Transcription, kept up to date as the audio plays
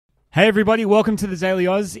Hey everybody, welcome to the Daily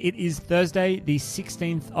Oz. It is Thursday, the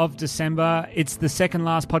 16th of December. It's the second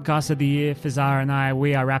last podcast of the year for Zara and I.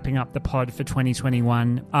 We are wrapping up the pod for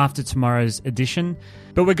 2021 after tomorrow's edition.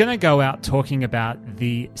 But we're going to go out talking about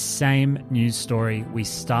the same news story we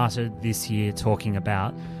started this year talking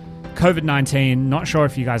about. COVID-19, not sure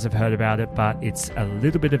if you guys have heard about it, but it's a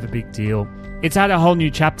little bit of a big deal. It's had a whole new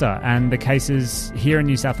chapter, and the cases here in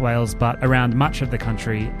New South Wales, but around much of the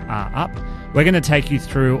country, are up. We're going to take you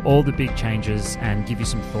through all the big changes and give you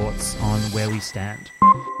some thoughts on where we stand.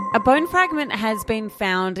 A bone fragment has been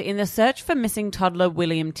found in the search for missing toddler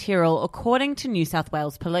William Tyrrell, according to New South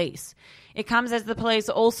Wales Police. It comes as the police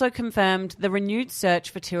also confirmed the renewed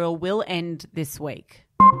search for Tyrrell will end this week.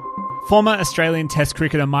 Former Australian Test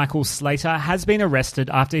cricketer Michael Slater has been arrested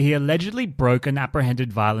after he allegedly broke an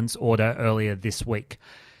apprehended violence order earlier this week.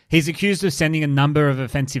 He's accused of sending a number of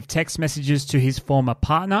offensive text messages to his former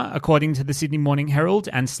partner, according to the Sydney Morning Herald,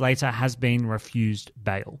 and Slater has been refused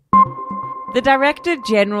bail. The Director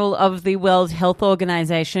General of the World Health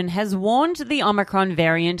Organization has warned the Omicron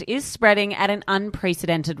variant is spreading at an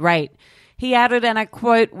unprecedented rate. He added, and I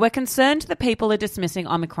quote, "We're concerned that people are dismissing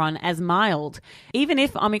Omicron as mild. Even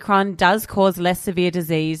if Omicron does cause less severe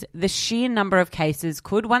disease, the sheer number of cases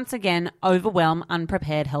could once again overwhelm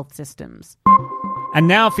unprepared health systems." And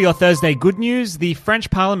now for your Thursday good news, the French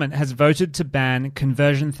Parliament has voted to ban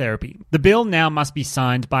conversion therapy. The bill now must be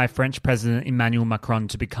signed by French President Emmanuel Macron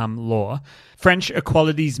to become law. French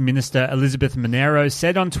Equalities Minister Elisabeth Monero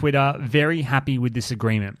said on Twitter, very happy with this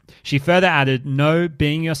agreement. She further added, no,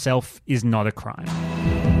 being yourself is not a crime.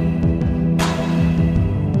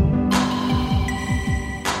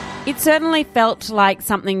 It certainly felt like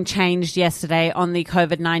something changed yesterday on the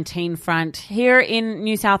COVID-19 front. Here in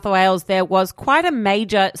New South Wales, there was quite a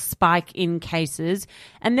major spike in cases,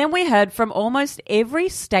 and then we heard from almost every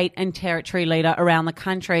state and territory leader around the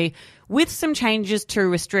country with some changes to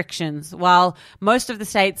restrictions. While most of the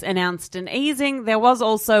states announced an easing, there was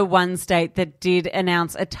also one state that did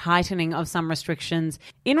announce a tightening of some restrictions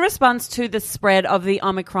in response to the spread of the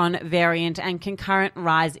Omicron variant and concurrent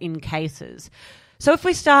rise in cases. So if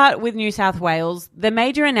we start with New South Wales, the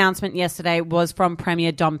major announcement yesterday was from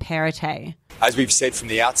Premier Dom Perrottet. As we've said from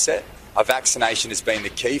the outset, a vaccination has been the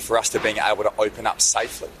key for us to being able to open up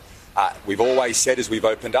safely. We've always said as we've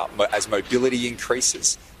opened up, as mobility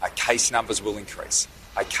increases, case numbers will increase.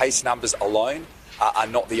 Case numbers alone are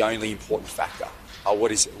not the only important factor.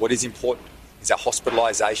 What is important is our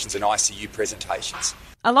hospitalisations and ICU presentations.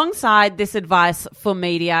 Alongside this advice for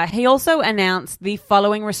media, he also announced the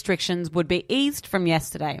following restrictions would be eased from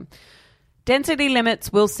yesterday. Density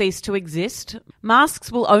limits will cease to exist.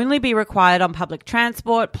 Masks will only be required on public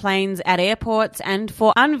transport, planes, at airports, and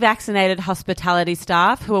for unvaccinated hospitality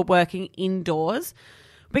staff who are working indoors.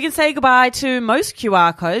 We can say goodbye to most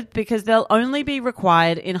QR codes because they'll only be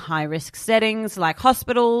required in high-risk settings like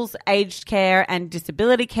hospitals, aged care and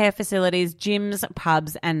disability care facilities, gyms,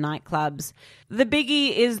 pubs and nightclubs. The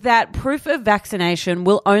biggie is that proof of vaccination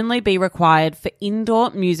will only be required for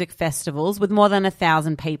indoor music festivals with more than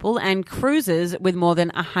 1,000 people and cruises with more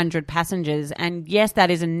than 100 passengers. And yes, that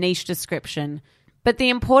is a niche description. But the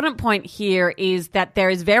important point here is that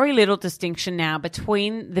there is very little distinction now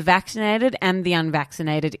between the vaccinated and the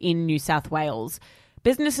unvaccinated in New South Wales.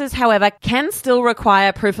 Businesses, however, can still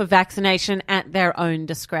require proof of vaccination at their own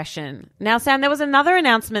discretion. Now, Sam, there was another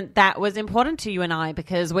announcement that was important to you and I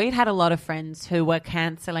because we'd had a lot of friends who were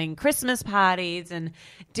cancelling Christmas parties and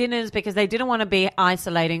dinners because they didn't want to be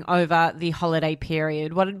isolating over the holiday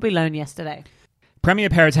period. What did we learn yesterday? Premier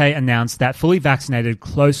Perrottet announced that fully vaccinated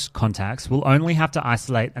close contacts will only have to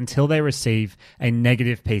isolate until they receive a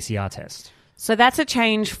negative PCR test. So that's a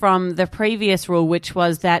change from the previous rule, which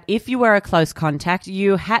was that if you were a close contact,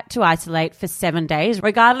 you had to isolate for 7 days,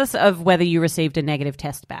 regardless of whether you received a negative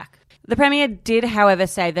test back. The Premier did, however,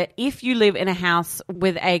 say that if you live in a house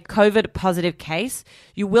with a COVID positive case,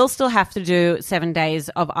 you will still have to do 7 days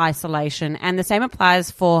of isolation. And the same applies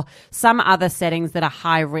for some other settings that are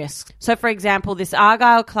high risk. So, for example, this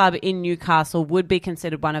Argyle Club in Newcastle would be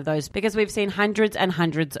considered one of those because we've seen hundreds and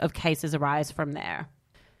hundreds of cases arise from there.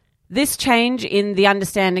 This change in the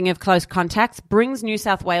understanding of close contacts brings New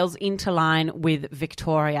South Wales into line with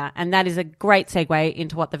Victoria. And that is a great segue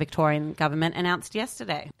into what the Victorian government announced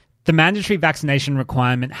yesterday. The mandatory vaccination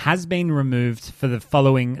requirement has been removed for the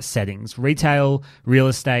following settings: retail, real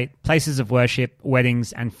estate, places of worship,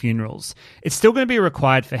 weddings and funerals. It's still going to be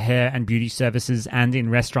required for hair and beauty services and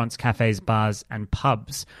in restaurants, cafes, bars and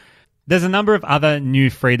pubs. There's a number of other new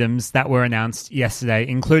freedoms that were announced yesterday,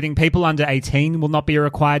 including people under 18 will not be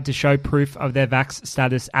required to show proof of their vax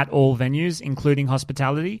status at all venues, including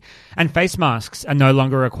hospitality, and face masks are no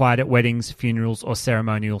longer required at weddings, funerals, or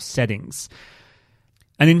ceremonial settings.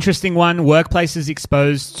 An interesting one, workplaces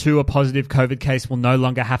exposed to a positive COVID case will no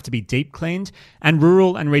longer have to be deep cleaned, and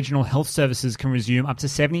rural and regional health services can resume up to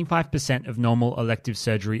 75% of normal elective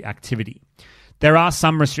surgery activity. There are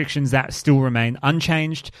some restrictions that still remain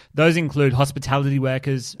unchanged. Those include hospitality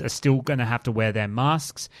workers are still going to have to wear their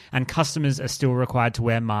masks, and customers are still required to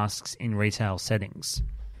wear masks in retail settings.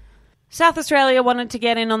 South Australia wanted to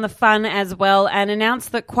get in on the fun as well and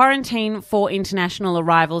announced that quarantine for international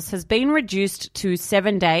arrivals has been reduced to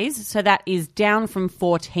 7 days, so that is down from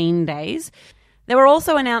 14 days. There were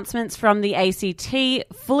also announcements from the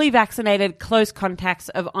ACT. Fully vaccinated close contacts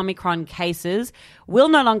of Omicron cases will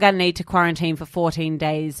no longer need to quarantine for 14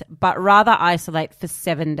 days, but rather isolate for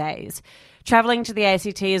 7 days. Travelling to the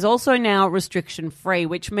ACT is also now restriction-free,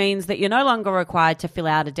 which means that you're no longer required to fill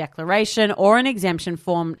out a declaration or an exemption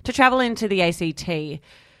form to travel into the ACT.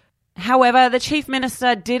 However, the Chief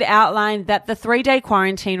Minister did outline that the 3-day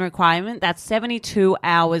quarantine requirement, that's 72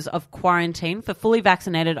 hours of quarantine for fully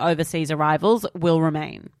vaccinated overseas arrivals, will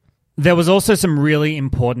remain. There was also some really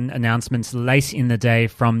important announcements late in the day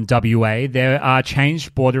from WA. There are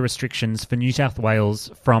changed border restrictions for New South Wales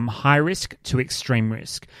from high risk to extreme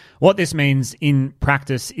risk. What this means in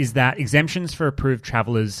practice is that exemptions for approved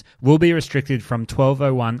travellers will be restricted from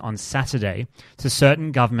 12:01 on Saturday to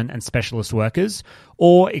certain government and specialist workers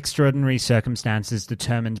or extraordinary circumstances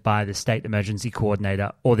determined by the State Emergency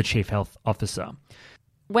Coordinator or the Chief Health Officer.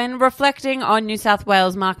 When reflecting on New South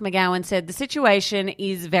Wales, Mark McGowan said the situation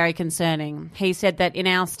is very concerning. He said that in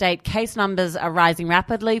our state, case numbers are rising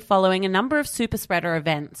rapidly following a number of super spreader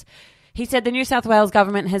events. He said the New South Wales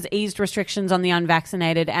government has eased restrictions on the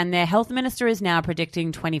unvaccinated and their health minister is now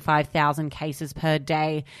predicting 25,000 cases per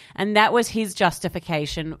day. And that was his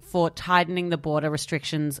justification for tightening the border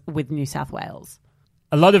restrictions with New South Wales.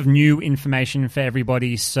 A lot of new information for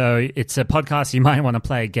everybody, so it's a podcast you might want to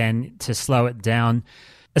play again to slow it down.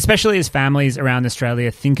 Especially as families around Australia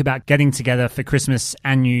think about getting together for Christmas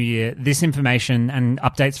and New Year, this information and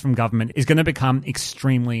updates from government is going to become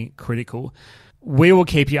extremely critical. We will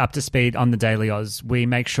keep you up to speed on the Daily Oz. We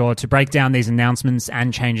make sure to break down these announcements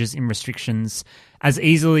and changes in restrictions as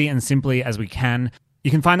easily and simply as we can. You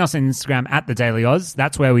can find us on Instagram at the Daily Oz.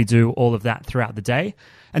 That's where we do all of that throughout the day.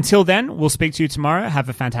 Until then, we'll speak to you tomorrow. Have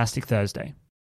a fantastic Thursday.